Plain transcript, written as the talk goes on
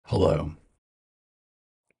Hello.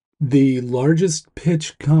 The largest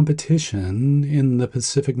pitch competition in the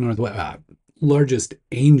Pacific Northwest, largest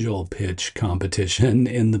angel pitch competition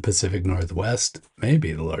in the Pacific Northwest,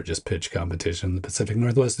 maybe the largest pitch competition in the Pacific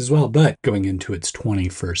Northwest as well, but going into its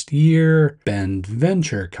 21st year, Bend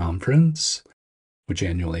Venture Conference, which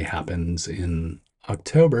annually happens in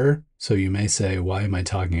October. So you may say, why am I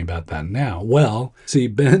talking about that now? Well, see,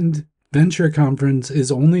 Bend Venture Conference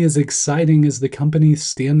is only as exciting as the companies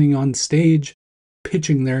standing on stage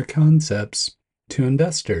pitching their concepts to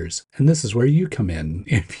investors. And this is where you come in.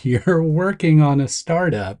 If you're working on a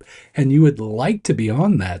startup and you would like to be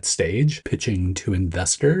on that stage pitching to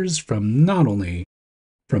investors from not only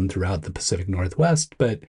from throughout the Pacific Northwest,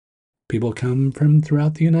 but people come from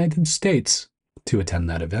throughout the United States to attend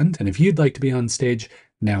that event. And if you'd like to be on stage,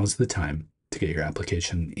 now's the time to get your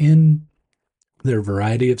application in. There are a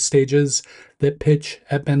variety of stages that pitch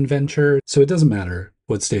at Bend Venture, so it doesn't matter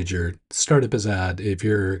what stage your startup is at. If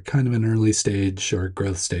you're kind of an early stage or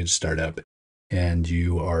growth stage startup and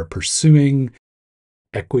you are pursuing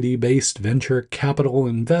equity-based venture capital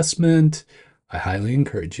investment, I highly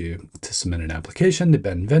encourage you to submit an application to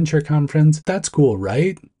Bend Venture Conference. That's cool,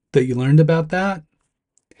 right? That you learned about that?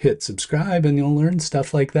 Hit subscribe and you'll learn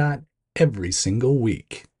stuff like that every single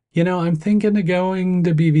week. You know, I'm thinking of going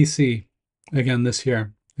to BVC again this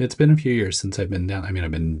year. It's been a few years since I've been down.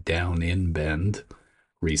 I've been down in Bend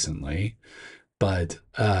recently, but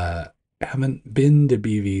haven't been to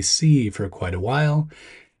BVC for quite a while.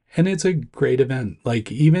 And it's a great event.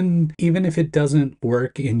 Like even if it doesn't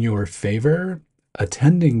work in your favor,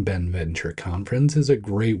 attending Bend Venture Conference is a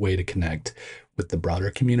great way to connect with the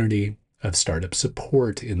broader community of startup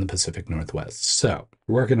support in the Pacific Northwest. So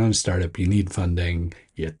you're working on a startup, you need funding,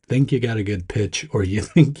 you think you got a good pitch, or you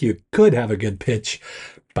think you could have a good pitch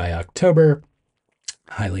by October,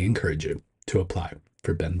 highly encourage you to apply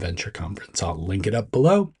for Bend Venture Conference. I'll link it up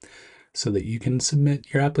below so that you can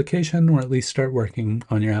submit your application or at least start working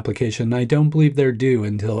on your application. I don't believe they're due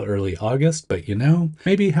until early August, but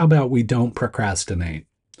maybe how about we don't procrastinate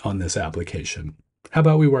on this application? How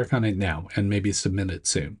about we work on it now and maybe submit it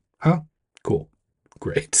soon? Huh? Cool.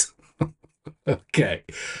 Great. Okay.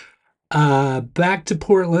 Back to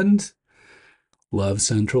Portland. Love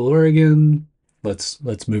Central Oregon.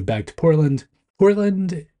 Let's move back to Portland.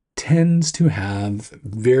 Portland tends to have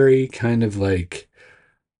very kind of like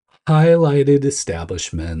highlighted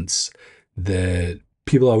establishments that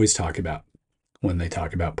people always talk about when they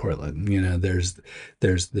talk about Portland.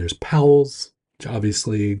 There's Powell's, which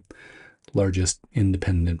obviously largest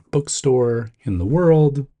independent bookstore in the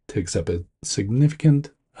world, takes up a significant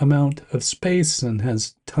amount of space and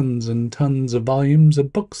has tons and tons of volumes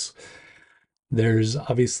of books. There's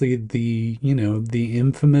obviously the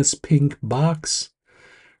infamous pink box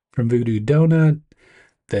from Voodoo Donut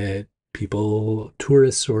that people,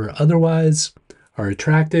 tourists or otherwise, are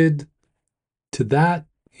attracted to that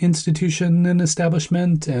institution and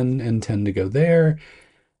establishment and tend to go there.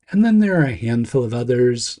 And then there are a handful of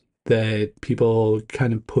others that people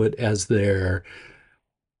kind of put as their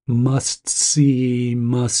must-see,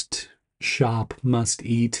 must-shop,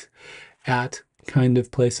 must-eat at kind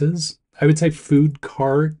of places. I would say food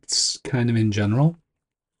carts kind of in general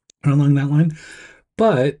are along that line.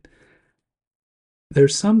 But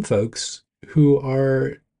there's some folks who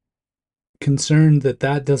are concerned that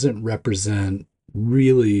that doesn't represent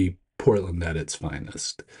really Portland at its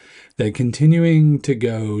finest. They're continuing to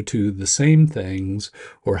go to the same things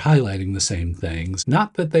or highlighting the same things.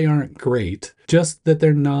 Not that they aren't great, just that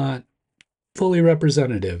they're not fully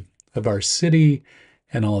representative of our city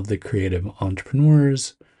and all of the creative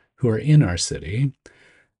entrepreneurs who are in our city.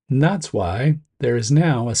 And that's why there is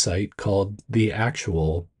now a site called The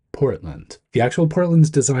Actual Portland. The Actual Portland's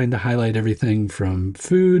designed to highlight everything from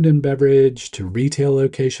food and beverage to retail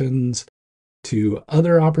locations to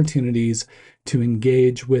other opportunities to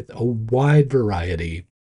engage with a wide variety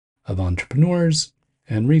of entrepreneurs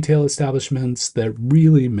and retail establishments that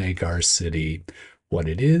really make our city what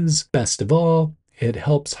it is. Best of all, it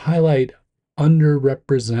helps highlight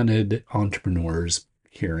underrepresented entrepreneurs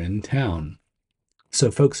here in town.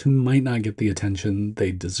 So folks who might not get the attention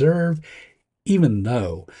they deserve, even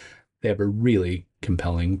though they have a really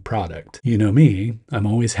compelling product. You know me, I'm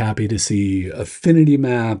always happy to see affinity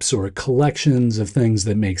maps or collections of things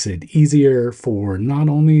that makes it easier for not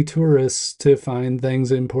only tourists to find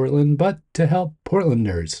things in Portland, but to help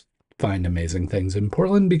Portlanders find amazing things in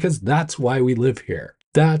Portland, because that's why we live here.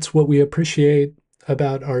 That's what we appreciate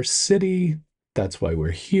about our city. That's why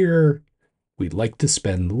we're here. We like to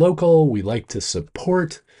spend local. We like to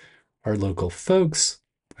support our local folks.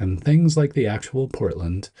 And things like The Actual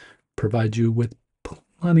Portland provide you with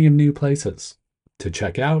plenty of new places to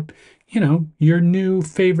check out. Your new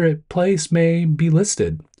favorite place may be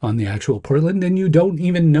listed on the actual Portland and you don't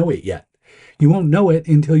even know it yet. You won't know it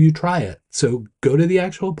until you try it. So go to the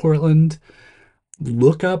actual Portland,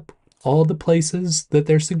 look up all the places that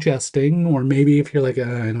they're suggesting, or maybe if you're like,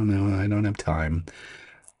 I don't know, I don't have time,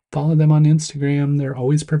 follow them on Instagram. They're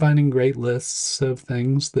always providing great lists of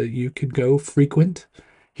things that you could go frequent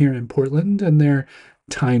here in Portland, and they're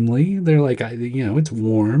timely. They're like, it's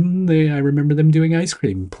warm. I remember them doing ice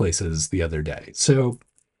cream places the other day. So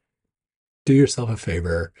do yourself a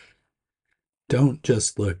favor. Don't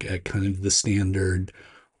just look at kind of the standard,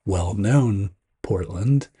 well-known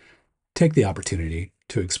Portland. Take the opportunity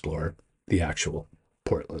to explore the actual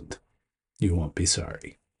Portland. You won't be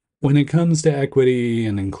sorry. When it comes to equity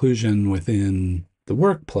and inclusion within the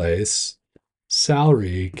workplace,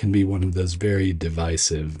 salary can be one of those very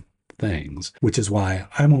divisive things, which is why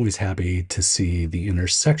I'm always happy to see the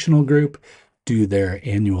intersectional group do their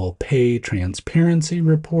annual pay transparency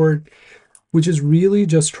report, which is really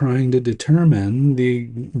just trying to determine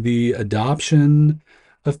the adoption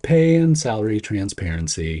of pay and salary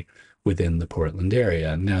transparency within the Portland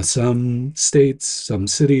area. Now, some states, some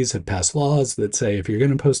cities have passed laws that say if you're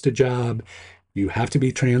going to post a job, you have to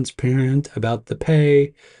be transparent about the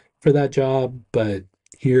pay for that job, but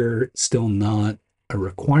here, still not a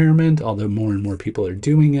requirement, although more and more people are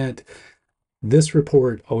doing it. This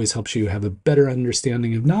report always helps you have a better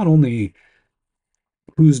understanding of not only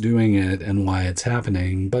who's doing it and why it's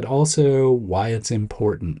happening, but also why it's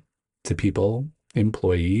important to people,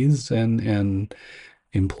 employees, and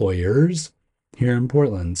employers here in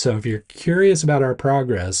Portland. So if you're curious about our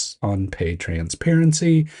progress on pay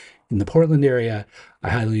transparency in the Portland area, I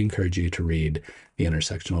highly encourage you to read the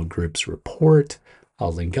Intersectional Group's report.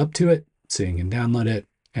 I'll link up to it so you can download it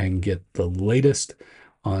and get the latest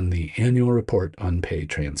on the annual report on pay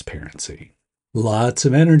transparency. Lots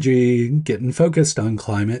of energy getting focused on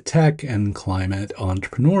climate tech and climate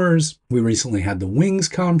entrepreneurs. We recently had the Wings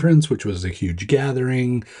conference, which was a huge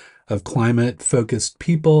gathering of climate-focused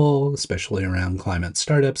people, especially around climate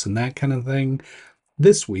startups and that kind of thing.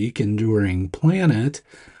 This week, Enduring Planet,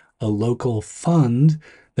 a local fund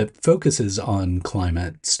that focuses on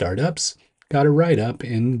climate startups, got a write-up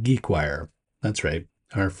in GeekWire. That's right.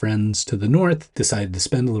 Our friends to the north decided to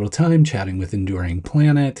spend a little time chatting with Enduring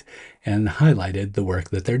Planet and highlighted the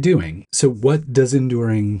work that they're doing. So what does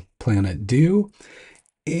Enduring Planet do?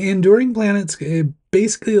 Enduring Planet's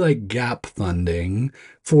basically like gap funding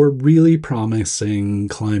for really promising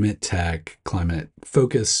climate tech,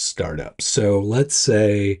 climate-focused startups. So let's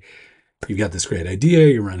say you've got this great idea,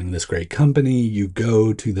 you're running this great company, you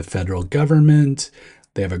go to the federal government,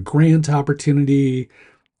 they have a grant opportunity,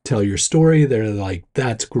 tell your story, they're like,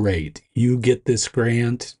 that's great. You get this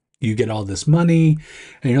grant, you get all this money,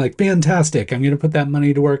 and you're like, fantastic, I'm going to put that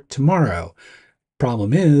money to work tomorrow.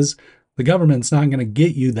 Problem is, the government's not going to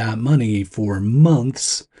get you that money for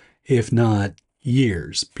months, if not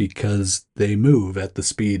years, because they move at the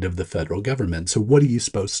speed of the federal government. So what are you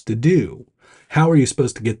supposed to do? How are you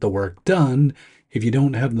supposed to get the work done if you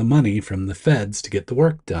don't have the money from the feds to get the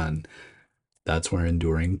work done? That's where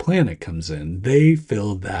Enduring Planet comes in. They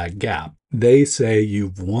fill that gap. They say,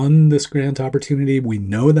 you've won this grant opportunity. We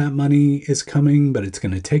know that money is coming, but it's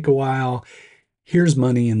going to take a while. Here's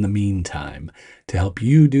money in the meantime to help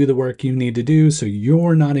you do the work you need to do so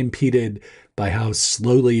you're not impeded by how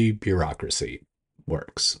slowly bureaucracy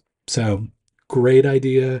works. So great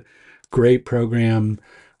idea, great program.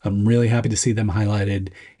 I'm really happy to see them highlighted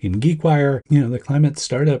in GeekWire. The climate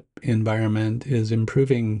startup environment is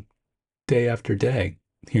improving day after day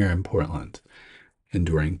here in Portland.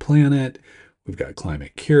 Enduring Planet, we've got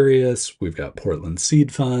Climate Curious, we've got Portland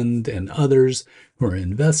Seed Fund and others who are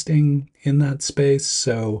investing in that space.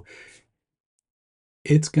 So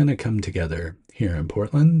it's going to come together here in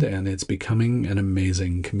Portland, and it's becoming an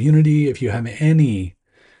amazing community. If you have any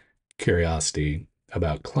curiosity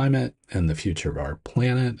about climate and the future of our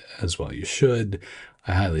planet, as well you should,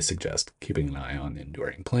 I highly suggest keeping an eye on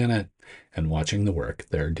Enduring Planet and watching the work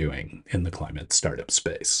they're doing in the climate startup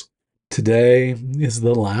space. Today is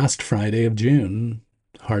the last Friday of June.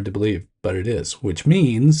 Hard to believe, but it is, which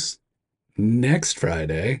means next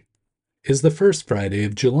Friday is the first Friday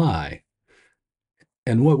of July.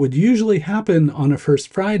 And what would usually happen on a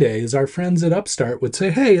first Friday is our friends at Upstart would say,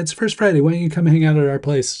 hey, it's first Friday. Why don't you come hang out at our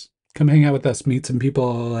place? Come hang out with us, meet some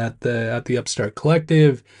people at the Upstart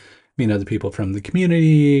Collective, meet other people from the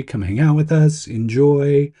community, come hang out with us,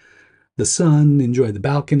 enjoy the sun, enjoy the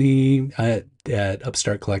balcony at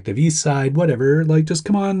Upstart Collective East Side, whatever, like just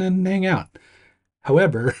come on and hang out.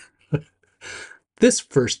 However, this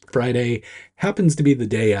first Friday happens to be the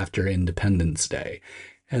day after Independence Day.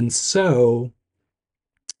 And so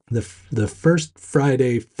the first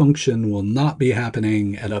Friday function will not be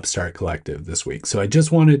happening at Upstart Collective this week. So I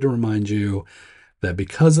just wanted to remind you that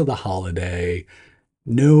because of the holiday,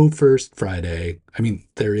 no first Friday. I mean,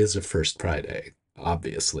 there is a first Friday,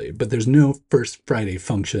 obviously, but there's no first Friday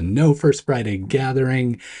function, no first Friday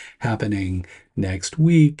gathering happening next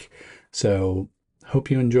week. So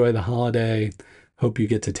hope you enjoy the holiday. Hope you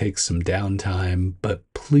get to take some downtime, but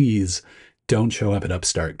please don't show up at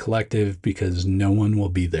Upstart Collective because no one will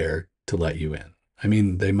be there to let you in. I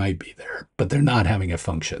mean, they might be there, but they're not having a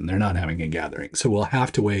function. They're not having a gathering. So we'll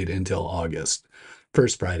have to wait until August,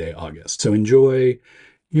 first Friday, August. So enjoy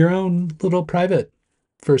your own little private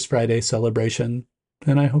first Friday celebration.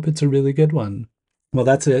 And I hope it's a really good one. Well,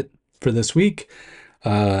 that's it for this week.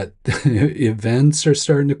 Events are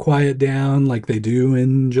starting to quiet down like they do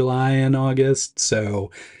in July and August.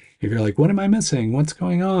 So if you're like, what am I missing? What's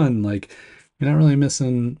going on? Like, you're not really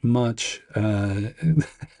missing much.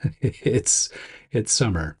 It's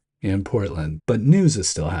summer in Portland, but news is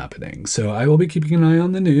still happening. So I will be keeping an eye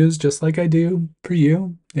on the news just like I do for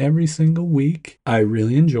you every single week. I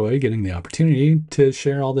really enjoy getting the opportunity to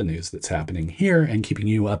share all the news that's happening here and keeping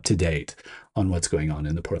you up to date on what's going on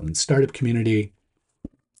in the Portland startup community.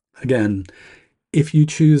 Again, if you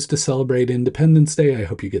choose to celebrate Independence Day, I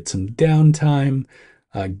hope you get some downtime,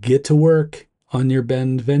 get to work on your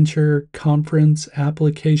Bend Venture conference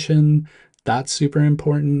application. That's super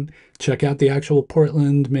important. Check out the actual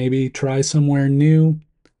Portland, maybe try somewhere new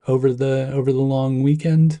over the long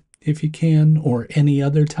weekend if you can, or any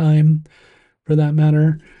other time for that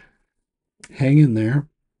matter. Hang in there.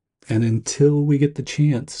 And until we get the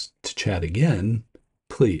chance to chat again,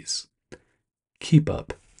 please keep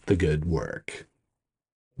up the good work.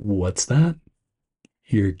 What's that?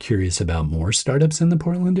 You're curious about more startups in the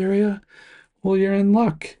Portland area? Well, you're in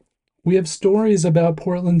luck. We have stories about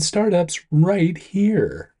Portland startups right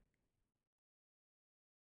here.